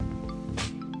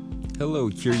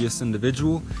Hello, curious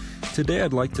individual. Today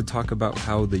I'd like to talk about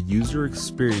how the user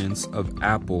experience of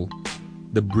Apple,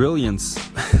 the brilliance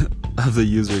of the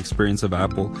user experience of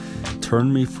Apple,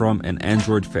 turned me from an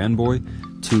Android fanboy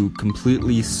to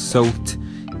completely soaked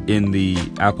in the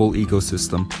Apple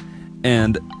ecosystem.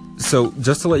 And so,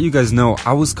 just to let you guys know,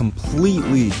 I was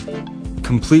completely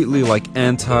like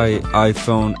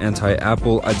anti-iPhone,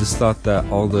 anti-Apple. I just thought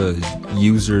that all the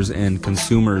users and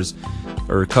consumers,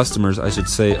 or customers I should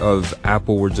say, of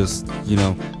Apple were just,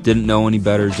 didn't know any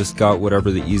better, just got whatever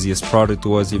the easiest product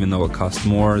was, even though it cost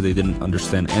more. They didn't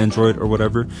understand Android or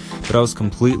whatever. But I was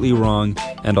completely wrong,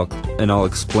 and I'll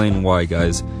explain why,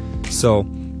 guys. So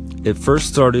it first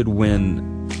started when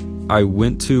my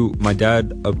dad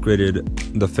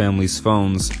upgraded the family's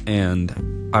phones, and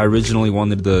I originally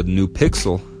wanted the new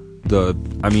Pixel.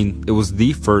 It was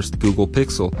the first Google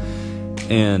Pixel,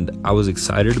 and I was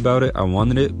excited about it. I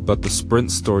wanted it, but the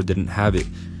Sprint store didn't have it.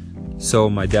 So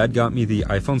my dad got me the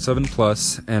iPhone 7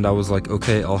 Plus, and I was like,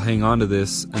 okay, I'll hang on to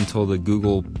this until the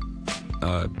Google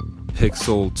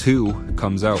Pixel 2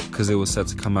 comes out, because it was set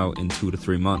to come out in 2 to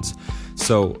 3 months.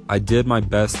 So I did my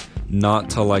best not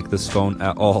to like this phone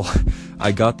at all.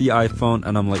 I got the iPhone,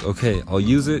 and I'm like, okay, I'll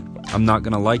use it. I'm not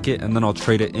gonna like it, and then I'll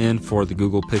trade it in for the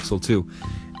Google Pixel 2.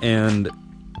 And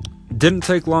didn't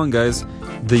take long, guys.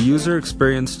 The user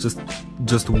experience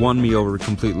just won me over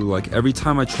completely. Like, every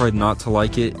time I tried not to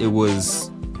like it, it was,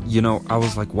 I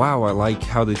was like, wow, I like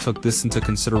how they took this into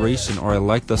consideration, or I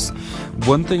like this.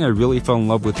 One thing I really fell in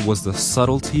love with was the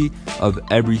subtlety of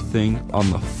everything on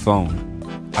the phone.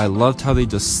 I loved how they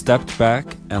just stepped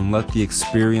back and let the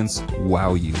experience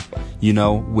wow you.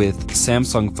 With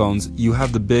Samsung phones, you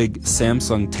have the big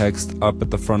Samsung text up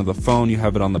at the front of the phone, you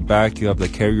have it on the back, you have the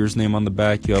carrier's name on the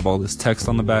back, you have all this text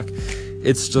on the back.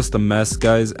 It's just a mess,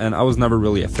 guys, and I was never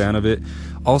really a fan of it.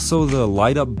 Also, the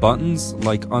light up buttons,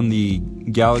 like on the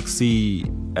Galaxy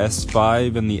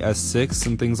S5 and the S6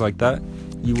 and things like that,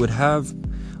 you would have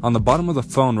on the bottom of the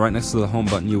phone, right next to the home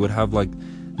button, you would have like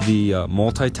the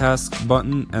multitask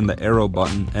button and the arrow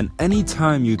button, and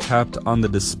anytime you tapped on the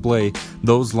display,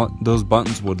 those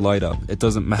buttons would light up. It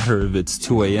doesn't matter if it's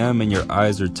 2 a.m. and your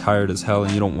eyes are tired as hell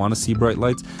and you don't want to see bright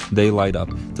lights, they light up.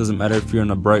 It doesn't matter if you're in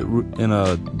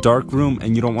a dark room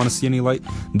and you don't want to see any light,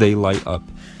 they light up.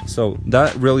 So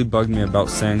that really bugged me about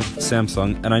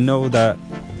Samsung, and I know that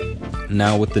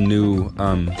now with the new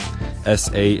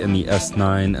S8 and the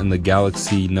S9 and the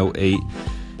Galaxy Note 8,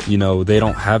 they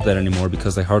don't have that anymore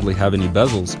because they hardly have any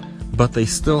bezels, but they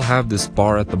still have this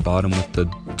bar at the bottom with the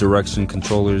direction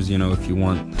controllers, if you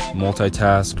want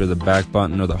multitask, or the back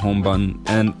button or the home button,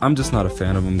 and I'm just not a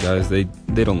fan of them, guys. They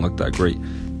don't look that great.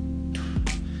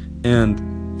 And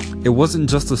it wasn't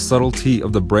just the subtlety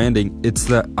of the branding, it's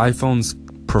that iPhones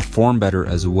perform better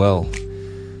as well.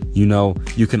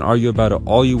 You can argue about it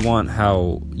all you want,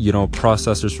 how,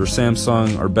 processors for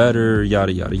Samsung are better,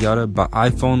 yada, yada, yada, but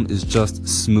iPhone is just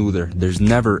smoother. There's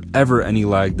never, ever any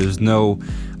lag. There's no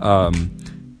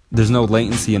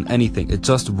latency in anything. It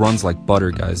just runs like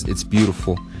butter, guys. It's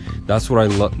beautiful. That's what I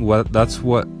love. That's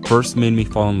what first made me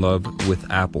fall in love with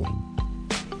Apple.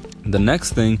 The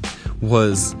next thing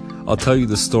was, I'll tell you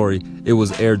the story. It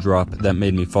was AirDrop that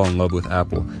made me fall in love with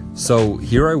Apple. So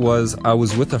here I was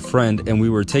with a friend, and we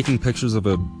were taking pictures of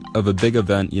a big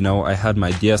event. I had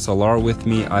my DSLR with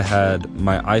me, I had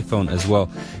my iPhone as well,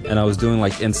 and I was doing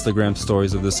like Instagram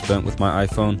stories of this event with my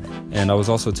iPhone, and I was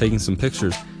also taking some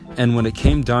pictures. And when it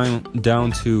came down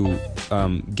to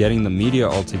getting the media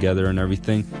all together and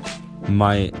everything,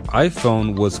 my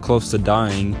iPhone was close to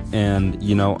dying, and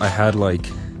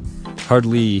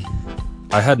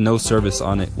I had no service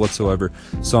on it whatsoever.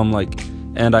 So I'm like,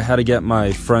 and I had to get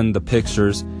my friend the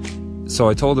pictures. So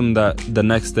I told him that the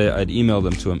next day I'd email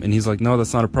them to him, and he's like, no,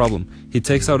 that's not a problem. He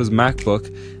takes out his MacBook,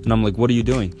 and I'm like, what are you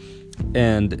doing?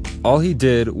 And all he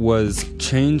did was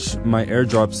change my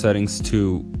AirDrop settings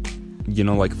to,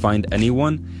 find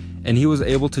anyone, and he was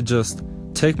able to just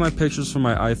take my pictures from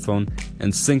my iPhone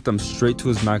and sync them straight to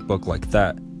his MacBook like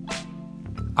that.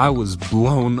 I was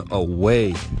blown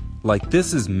away. Like,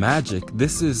 this is magic.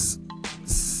 This is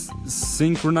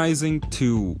synchronizing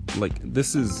to,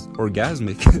 this is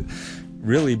orgasmic,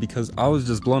 really, because I was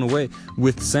just blown away.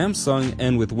 With Samsung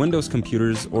and with Windows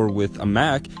computers or with a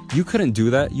Mac, you couldn't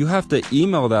do that. You have to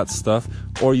email that stuff,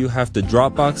 or you have to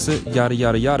Dropbox it, yada,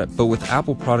 yada, yada. But with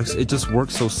Apple products, it just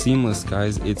works so seamless,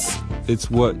 guys.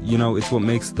 It's what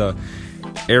makes the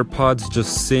AirPods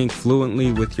just sync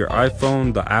fluently with your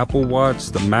iPhone, the Apple Watch,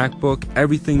 the MacBook.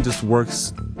 Everything just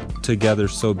works together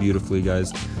so beautifully,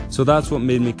 guys. So that's what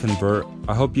made me convert.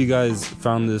 I hope you guys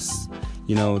found this,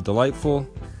 delightful.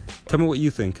 Tell me what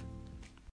you think.